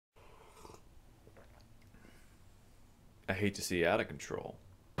I hate to see you out of control.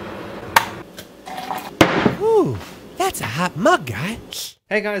 Ooh, that's a hot mug, guy.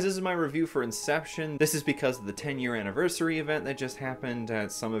 Hey guys, this is my review for Inception. This is because of the 10-year anniversary event that just happened at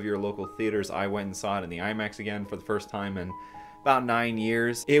some of your local theaters. I went and saw it in the IMAX again for the first time in about 9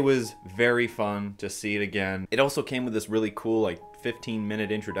 years. It was very fun to see it again. It also came with this really cool, like,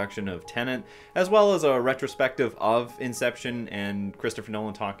 15-minute introduction of Tenet, as well as a retrospective of Inception and Christopher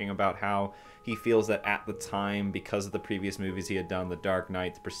Nolan talking about how he feels that at the time, because of the previous movies he had done, The Dark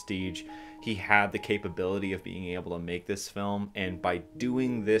Knight, The Prestige, he had the capability of being able to make this film, and by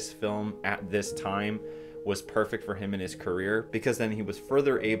doing this film at this time was perfect for him in his career, because then he was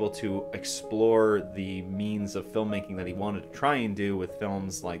further able to explore the means of filmmaking that he wanted to try and do with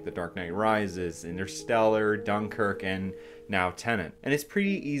films like The Dark Knight Rises, Interstellar, Dunkirk, and now Tenet. And it's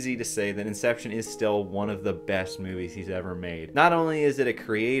pretty easy to say that Inception is still one of the best movies he's ever made. Not only is it a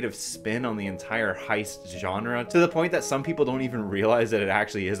creative spin on the entire heist genre, to the point that some people don't even realize that it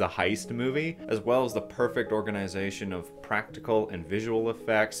actually is a heist movie, as well as the perfect organization of practical and visual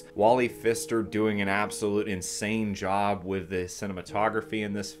effects, Wally Pfister doing an absolute insane job with the cinematography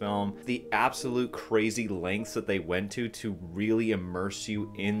in this film, the absolute crazy lengths that they went to really immerse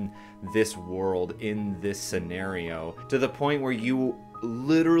you in this world, in this scenario, to the point where you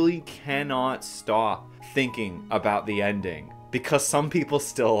literally cannot stop thinking about the ending, because some people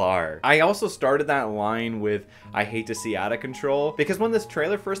still are. I also started that line with, I hate to see out of control, because when this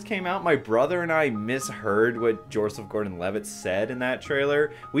trailer first came out, my brother and I misheard what Joseph Gordon-Levitt said in that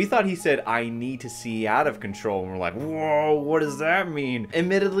trailer. We thought he said, I need to see out of control, and we're like, whoa, what does that mean?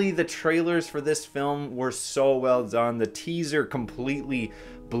 Admittedly, the trailers for this film were so well done. The teaser completely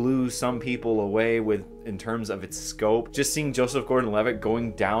blew some people away with in terms of its scope. Just seeing Joseph Gordon-Levitt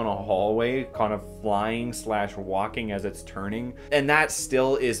going down a hallway, kind of flying slash walking as it's turning, and that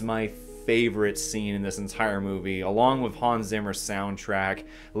still is my favorite scene in this entire movie, along with Hans Zimmer's soundtrack,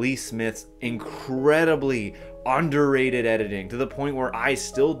 Lee Smith's incredibly underrated editing, to the point where I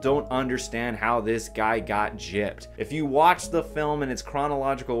still don't understand how this guy got gypped. If you watch the film in its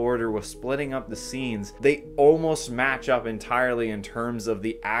chronological order with splitting up the scenes, they almost match up entirely in terms of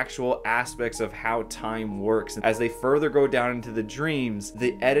the actual aspects of how time works. As they further go down into the dreams,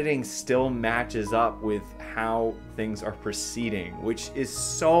 the editing still matches up with how things are proceeding, which is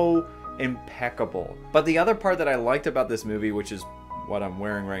so impeccable. But the other part that I liked about this movie, which is what I'm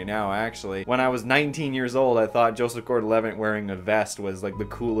wearing right now actually, when I was 19 years old, I thought Joseph Gordon-Levitt wearing a vest was like the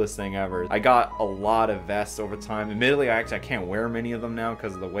coolest thing ever. I got a lot of vests over time. Admittedly, I can't wear many of them now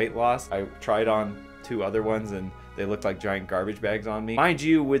because of the weight loss. I tried on 2 other ones and they looked like giant garbage bags on me. Mind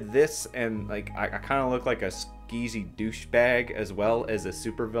you, with this, and like I kind of look like a skeezy douchebag as well as a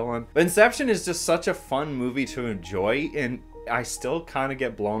supervillain. But Inception is just such a fun movie to enjoy, and I still kind of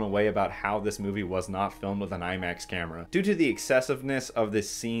get blown away about how this movie was not filmed with an IMAX camera. Due to the excessiveness of the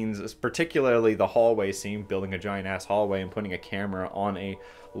scenes, particularly the hallway scene, building a giant ass hallway and putting a camera on a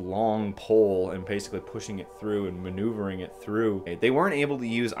long pole and basically pushing it through and maneuvering it through. They weren't able to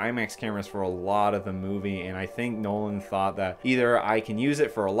use IMAX cameras for a lot of the movie, and I think Nolan thought that either I can use it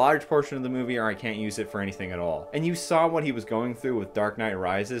for a large portion of the movie or I can't use it for anything at all. And you saw what he was going through with Dark Knight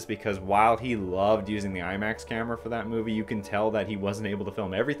Rises, because while he loved using the IMAX camera for that movie, you can tell that he wasn't able to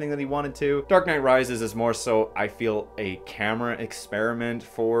film everything that he wanted to. Dark Knight Rises is more so, I feel, a camera experiment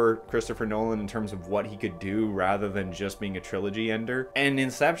for Christopher Nolan in terms of what he could do rather than just being a trilogy ender. And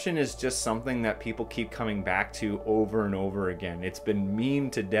Inception is just something that people keep coming back to over and over again. It's been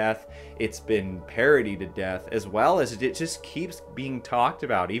memed to death, it's been parodied to death, as well as it just keeps being talked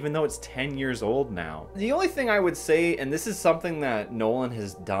about, even though it's 10 years old now. The only thing I would say, and this is something that Nolan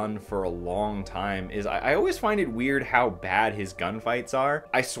has done for a long time, is I always find it weird how bad his gunfights are.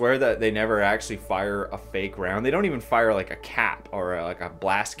 I swear that they never actually fire a fake round. They don't even fire like a cap or like a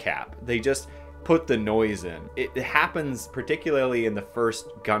blast cap. They just put the noise in. It happens particularly in the first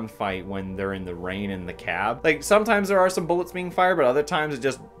gunfight when they're in the rain in the cab. Like, sometimes there are some bullets being fired, but other times it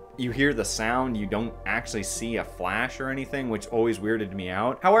just, you hear the sound, you don't actually see a flash or anything, which always weirded me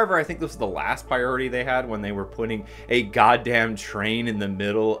out. However, I think this was the last priority they had when they were putting a goddamn train in the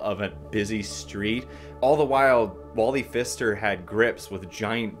middle of a busy street. All the while, Wally Pfister had grips with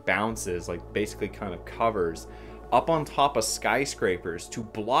giant bounces, like basically kind of covers, up on top of skyscrapers to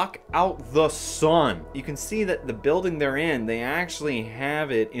block out the sun. You can see that the building they're in, they actually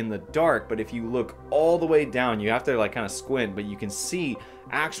have it in the dark, but if you look all the way down, you have to like kind of squint, but you can see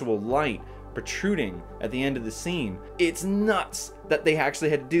actual light protruding at the end of the scene. It's nuts that they actually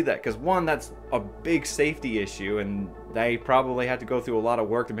had to do that, because one, that's a big safety issue and they probably had to go through a lot of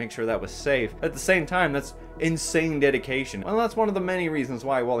work to make sure that was safe. At the same time, that's insane dedication. Well, that's one of the many reasons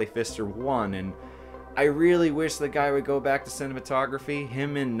why Wally Pfister won, and I really wish the guy would go back to cinematography.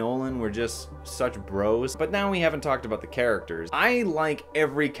 Him and Nolan were just such bros. But now we haven't talked about the characters. I like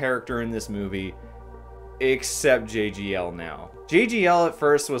every character in this movie except JGL now. JGL at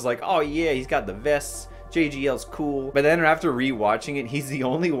first was like, oh yeah, he's got the vests. JGL's cool. But then after rewatching it, he's the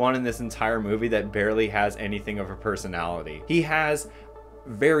only one in this entire movie that barely has anything of a personality. He has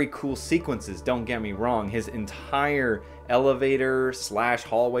very cool sequences, don't get me wrong. His entire elevator /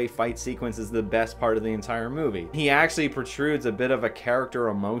 hallway fight sequence is the best part of the entire movie. He actually protrudes a bit of a character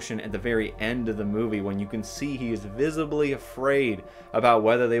emotion at the very end of the movie when you can see he is visibly afraid about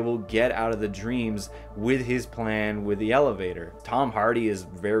whether they will get out of the dreams with his plan with the elevator. Tom Hardy is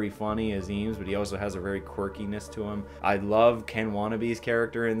very funny as Eames, but he also has a very quirkiness to him. I love Ken Wanabe's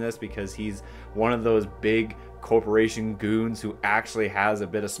character in this because he's one of those big corporation goons who actually has a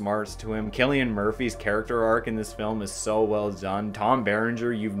bit of smarts to him. Cillian Murphy's character arc in this film is so well done. Tom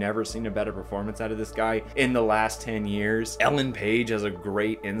Berenger, you've never seen a better performance out of this guy in the last 10 years. Ellen Page has a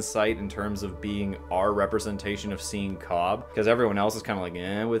great insight in terms of being our representation of seeing Cobb, because everyone else is kind of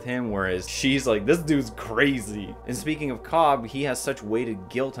like with him, whereas she's like, this dude's crazy. And speaking of Cobb, he has such weighted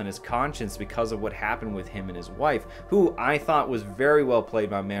guilt on his conscience because of what happened with him and his wife, who I thought was very well played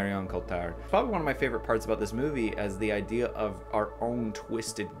by Marion Cotillard. Probably one of my favorite parts about this movie as the idea of our own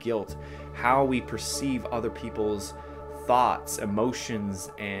twisted guilt, how we perceive other people's thoughts, emotions,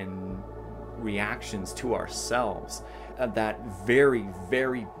 and reactions to ourselves. That very,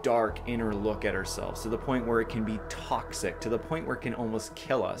 very dark inner look at ourselves, to the point where it can be toxic, to the point where it can almost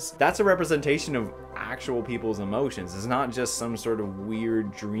kill us. That's a representation of actual people's emotions. It's not just some sort of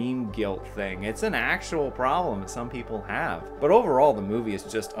weird dream guilt thing. It's an actual problem that some people have. But overall, the movie is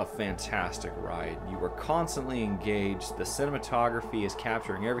just a fantastic ride. You are constantly engaged. The cinematography is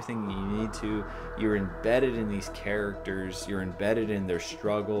capturing everything you need to. You're embedded in these characters. You're embedded in their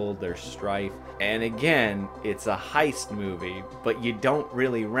struggle, their strife. And again, it's a heist movie, but you don't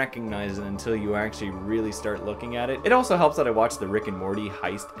really recognize it until you actually really start looking at it. It also helps that I watched the Rick and Morty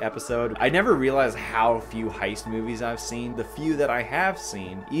heist episode. I never realized how few heist movies I've seen. The few that I have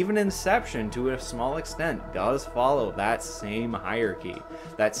seen, even Inception to a small extent, does follow that same hierarchy,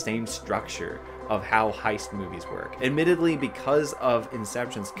 that same structure of how heist movies work. Admittedly, because of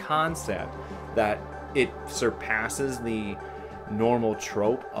Inception's concept, that it surpasses the normal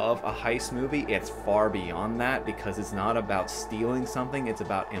trope of a heist movie. It's far beyond that, because it's not about stealing something, it's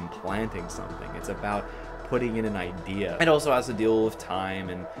about implanting something. It's about putting in an idea. It also has to deal with time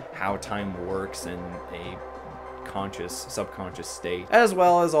and how time works in a conscious, subconscious state, as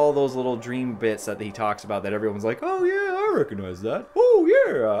well as all those little dream bits that he talks about that everyone's like, oh yeah, I recognize that. Oh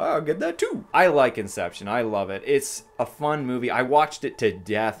yeah, I'll get that too. I like Inception. I love it. It's a fun movie. I watched it to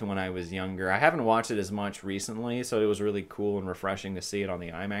death when I was younger. I haven't watched it as much recently, so it was really cool and refreshing to see it on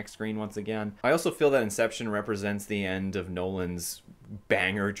the IMAX screen once again. I also feel that Inception represents the end of Nolan's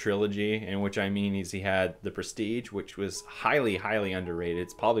banger trilogy, in which I mean he had The Prestige, which was highly, highly underrated.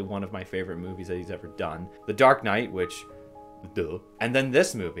 It's probably one of my favorite movies that he's ever done. The Dark Knight, which duh. And then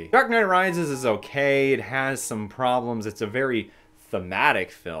this movie. Dark Knight Rises is okay. It has some problems. It's a very thematic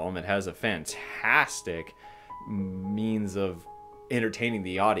film. It has a fantastic means of entertaining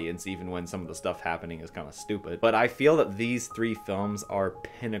the audience, even when some of the stuff happening is kind of stupid. But I feel that these three films are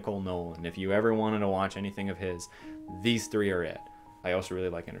pinnacle Nolan. If you ever wanted to watch anything of his, these three are it. I also really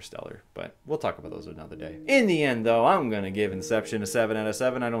like Interstellar, but we'll talk about those another day. In the end, though, I'm gonna give Inception a 7 out of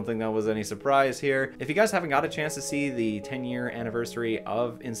 7. I don't think that was any surprise here. If you guys haven't got a chance to see the 10-year anniversary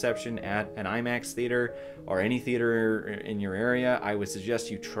of Inception at an IMAX theater or any theater in your area, I would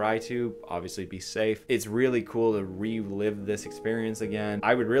suggest you try to. Obviously, be safe. It's really cool to relive this experience again.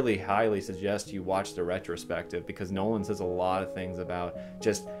 I would really highly suggest you watch the retrospective, because Nolan says a lot of things about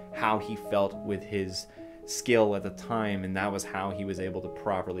just how he felt with his skill at the time, and that was how he was able to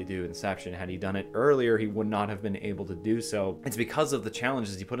properly do Inception. Had he done it earlier, he would not have been able to do so. It's because of the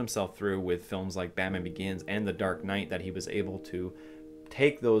challenges he put himself through with films like Batman Begins and The Dark Knight that he was able to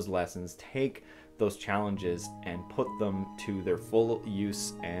take those lessons, take those challenges, and put them to their full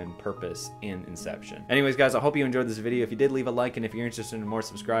use and purpose in Inception. Anyways, guys, I hope you enjoyed this video. If you did, leave a like, and if you're interested in more,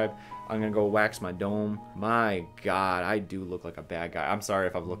 subscribe. I'm gonna go wax my dome. My God, I do look like a bad guy. I'm sorry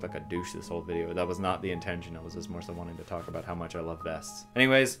if I've looked like a douche this whole video. That was not the intention. I was just more so wanting to talk about how much I love vests.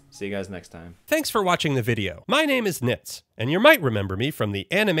 Anyways, see you guys next time. Thanks for watching the video. My name is Nitz, and you might remember me from the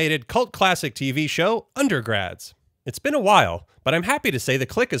animated cult classic TV show Undergrads. It's been a while, but I'm happy to say the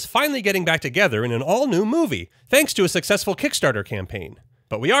Clique is finally getting back together in an all-new movie, thanks to a successful Kickstarter campaign.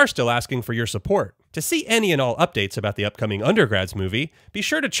 But we are still asking for your support. To see any and all updates about the upcoming Undergrads movie, be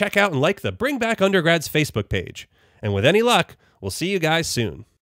sure to check out and like the Bring Back Undergrads Facebook page. And with any luck, we'll see you guys soon.